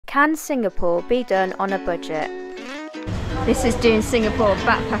Can Singapore be done on a budget? This is doing Singapore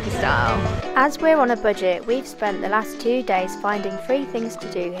backpacker style. As we're on a budget, we've spent the last 2 days finding 3 things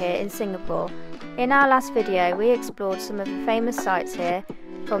to do here in Singapore. In our last video, we explored some of the famous sites here,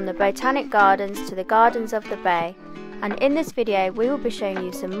 from the Botanic Gardens to the Gardens of the Bay. And in this video, we will be showing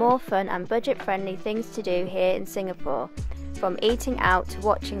you some more fun and budget-friendly things to do here in Singapore, from eating out to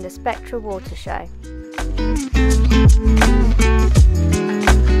watching the Spectra water show.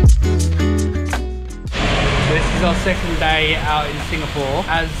 This is our second day out in Singapore.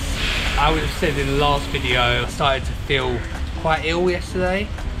 As I would have said in the last video, I started to feel quite ill yesterday,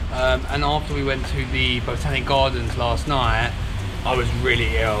 and after we went to the Botanic Gardens last night, I was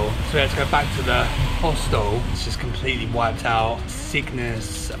really ill. So we had to go back to the hostel. It's just completely wiped out.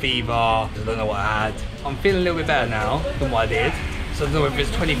 Sickness, fever, I don't know what I had. I'm feeling a little bit better now than what I did. So I don't know if it's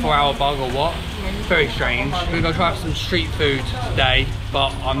 24-hour bug or what. It's very strange. We're gonna try some street food today,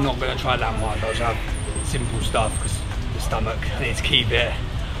 but I'm not gonna try that much. I'll just have simple stuff because the stomach, I need to keep it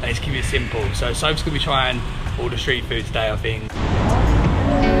simple. So Soph's gonna be trying all the street food today, I think.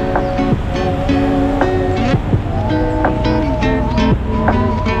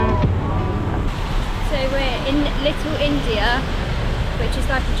 So we're in Little India, which is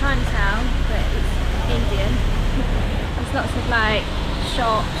like a Chinatown, but it's Indian. There's lots of like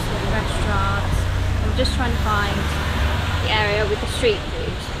shops and restaurants. I'm just trying to find the area with the street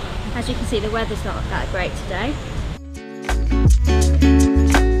food. As you can see, the weather's not that great today.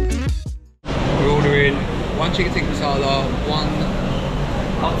 We're ordering 1 chicken tikka masala, 1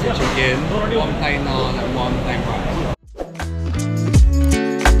 butter chicken, 1 plain naan and 1 plain rice.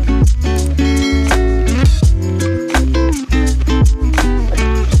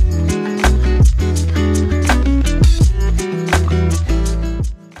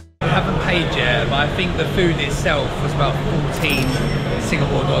 I haven't paid yet, but I think the food itself was about 14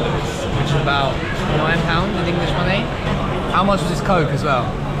 Singapore dollars, which is about £9 in English money. How much was this Coke as well?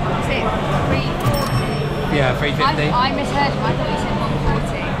 Is it 3.40? Yeah, $3.50. I misheard you. I thought you said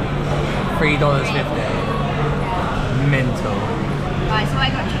 1.40. $3.50. Yeah. Mental. Right, so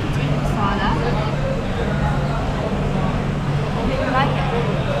I got chicken tikka masala. You like it?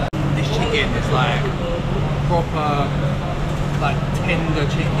 This chicken is like proper, like tender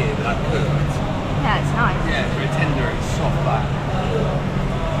chicken, like cooked. Yeah, it's nice. Yeah, it's very tender and soft. Like.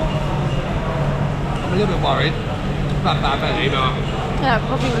 I'm a little bit worried about that belly, but Yeah, it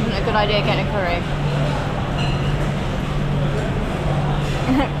probably wasn't a good idea getting a curry.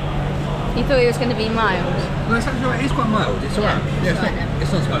 You thought it was going to be mild? well, it's actually it's quite mild. It's alright. Yeah,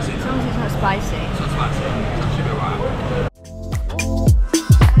 it's not spicy. As long as it's not spicy. It's not spicy. It's actually a bit alright.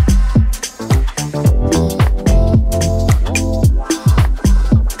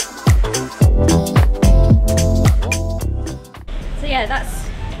 So yeah, that's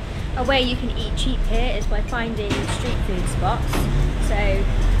a way you can eat cheap here, is by finding street food spots. So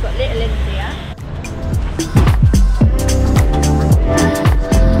we've got Little India.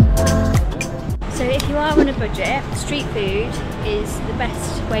 So if you are on a budget, street food is the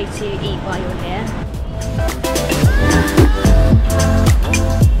best way to eat while you're here.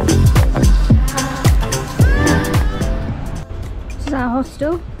 This is our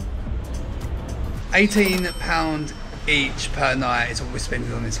hostel. £18 each per night is what we're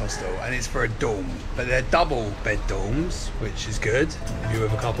spending on this hostel, and it's for a dorm, but they're double bed dorms, which is good if you're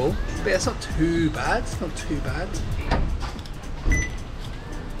with a couple, but it's not too bad. It's not too bad.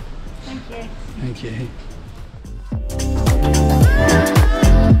 Thank you. Thank you.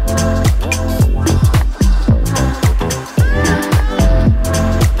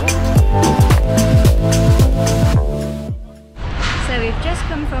 So we've just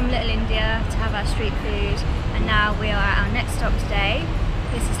come from Little India to have our street food, and now we are at our next stop today.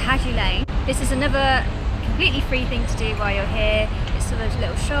 This is Haji Lane. This is another completely free thing to do while you're here. It's all those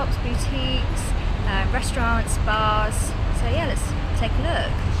little shops, boutiques, restaurants, bars. So yeah, let's take a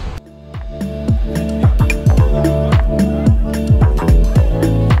look.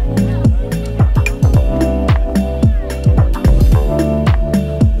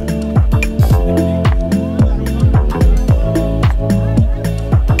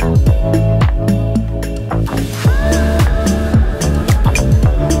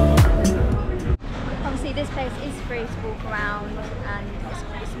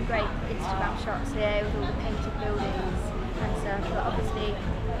 Shots here with all the painted buildings and stuff, but obviously you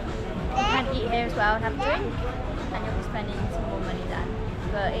can eat here as well and have a drink, and you'll be spending some more money then,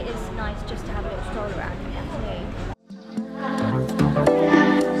 but it is nice just to have a little stroll around in the afternoon.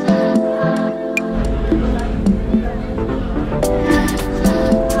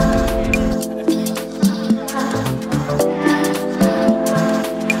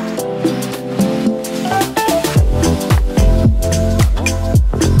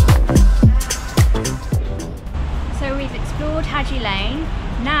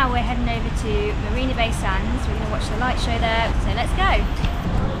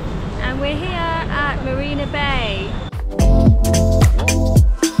 We're here at Marina Bay.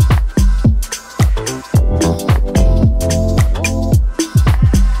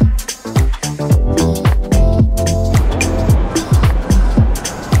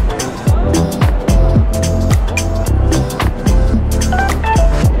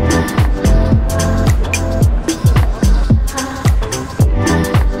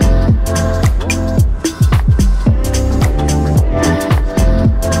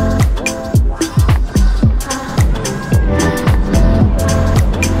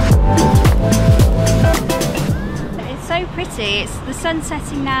 It's the sun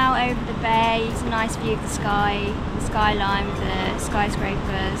setting now over the bay. It's a nice view of the skyline with the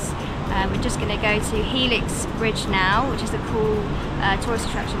skyscrapers. We're just going to go to Helix Bridge now, which is a cool tourist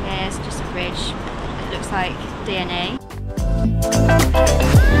attraction here. It's just a bridge that looks like DNA.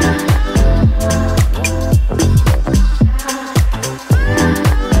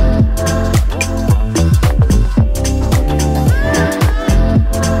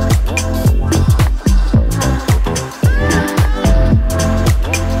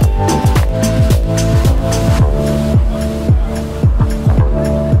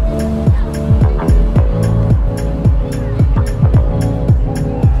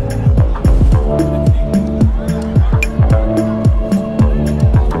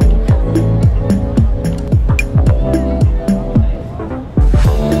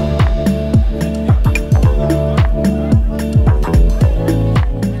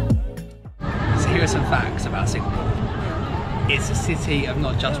 It's a city of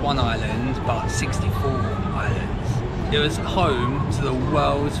not just one island, but 64 islands. It was home to the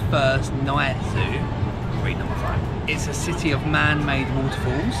world's first night zoo. Read number 5. It's a city of man-made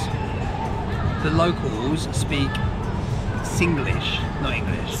waterfalls. The locals speak Singlish, not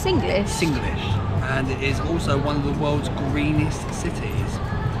English. Singlish? Singlish. And it is also one of the world's greenest cities.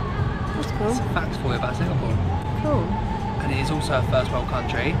 That's cool. Some facts for you about Singapore. Cool. And it is also a first world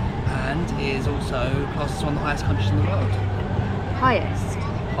country, and it is also classed as one of the highest countries in the world. Highest?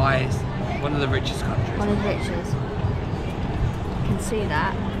 Highest, one of the richest countries. One of the richest. You can see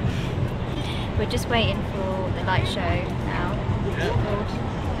that. We're just waiting for the light show now.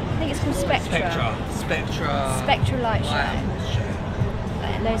 I think it's called Spectra. Spectra light show.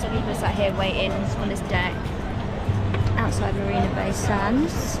 Loads of people sat here waiting on this deck outside Marina Bay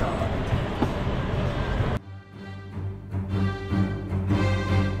Sands.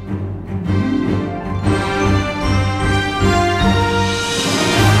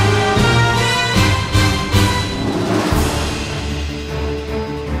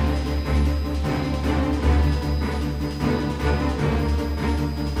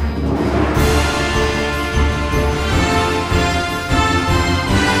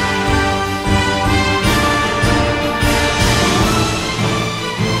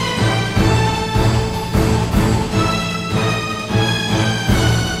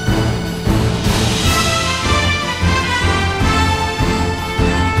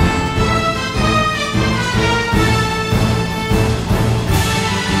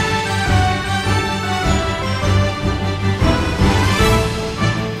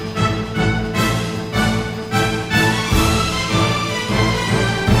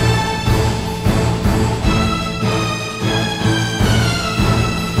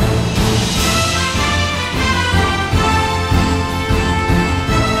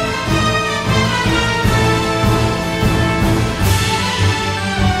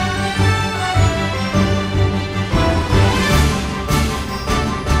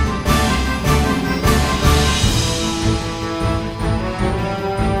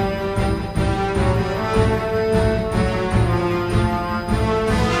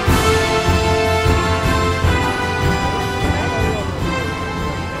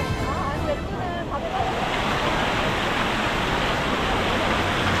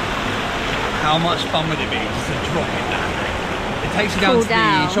 How much fun would it be just to drop in that? It takes you down to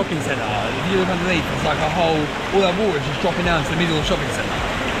the shopping centre. If you look underneath, it's like a whole, all that water is just dropping down to the middle of the shopping centre.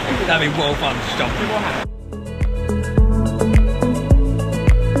 That'd be well fun to just jump in.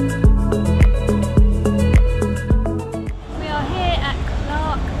 We are here at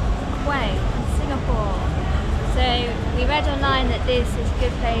Clark Quay in Singapore. So we read online that this is a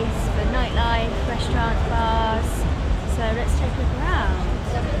good place for nightlife, restaurants, bars. So let's take a look around.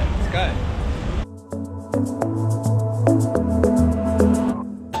 Let's go.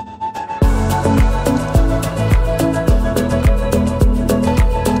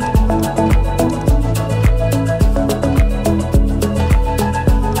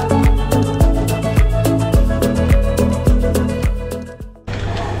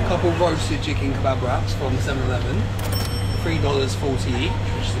 Couple roasted chicken kebab wraps from 7-Eleven. 3 $3.40 each,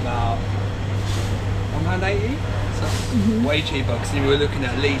 which is about £1.80. So way cheaper, because we were looking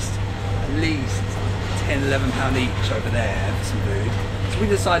at least £10–11 each over there for some food. So we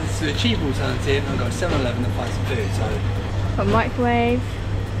decided to do a cheaper alternative and go 7-Eleven and find some food. So got a microwave,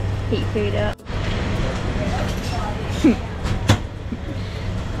 heat food up.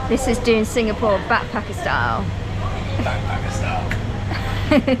 This is doing Singapore backpacker style. Backpacker style.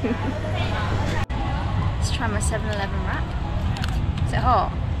 Let's try my 7-Eleven wrap. Is it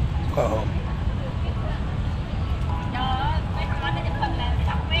hot? Quite hot.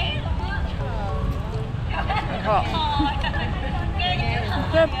 Hot.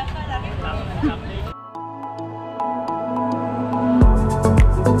 Good.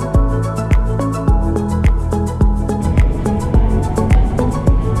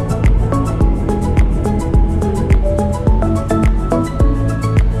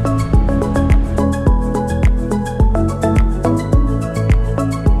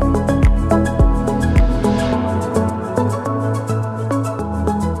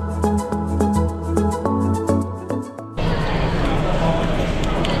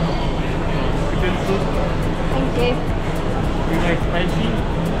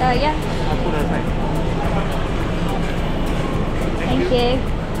 Yeah. I'll put it aside. Thank you.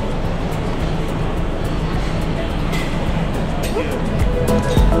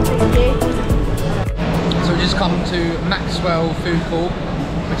 Thank you. So we just come to Maxwell food court,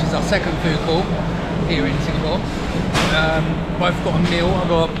 which is our second food court here in Singapore. Both got a meal. I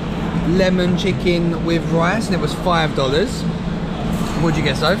got lemon chicken with rice and it was $5. What'd you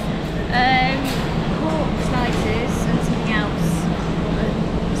get, Soph? Pork slices and something else.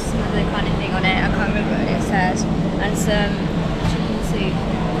 Some other kind of thing on it. I can't remember what it says. And some chicken soup.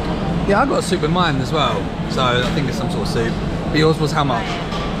 Yeah, I got a soup with mine as well. So I think it's some sort of soup. But yours was how much?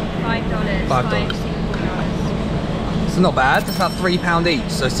 $5. $5. So not bad. It's about £3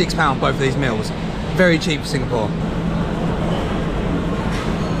 each. So £6 both of these meals. Very cheap for Singapore.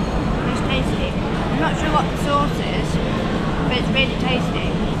 It's tasty. I'm not sure what the sauce is, but it's really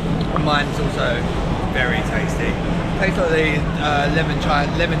tasty. Mine's also very tasty. Tastes like the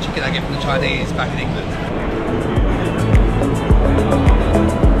lemon chicken I get from the Chinese back in England.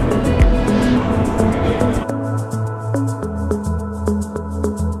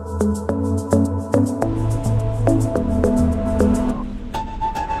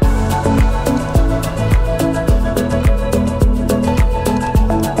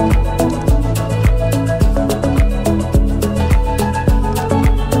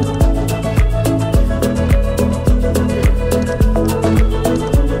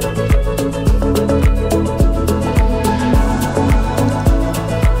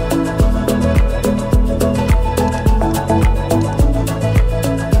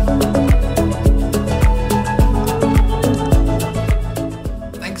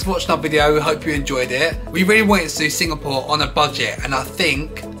 Watching our video, we hope you enjoyed it. We really wanted to do Singapore on a budget and I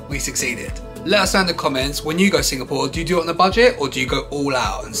think we succeeded. Let us know in the comments, when you go to Singapore, do you do it on a budget or do you go all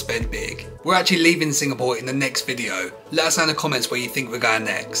out and spend big? We're actually leaving Singapore in the next video. Let us know in the comments where you think we're going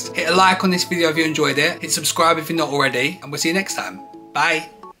next. Hit a like on this video if you enjoyed it, hit subscribe if you're not already, and we'll see you next time. Bye.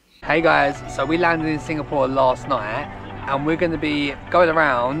 Hey guys, so we landed in Singapore last night and we're going to be going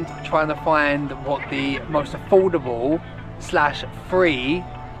around trying to find what the most affordable / free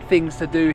things to do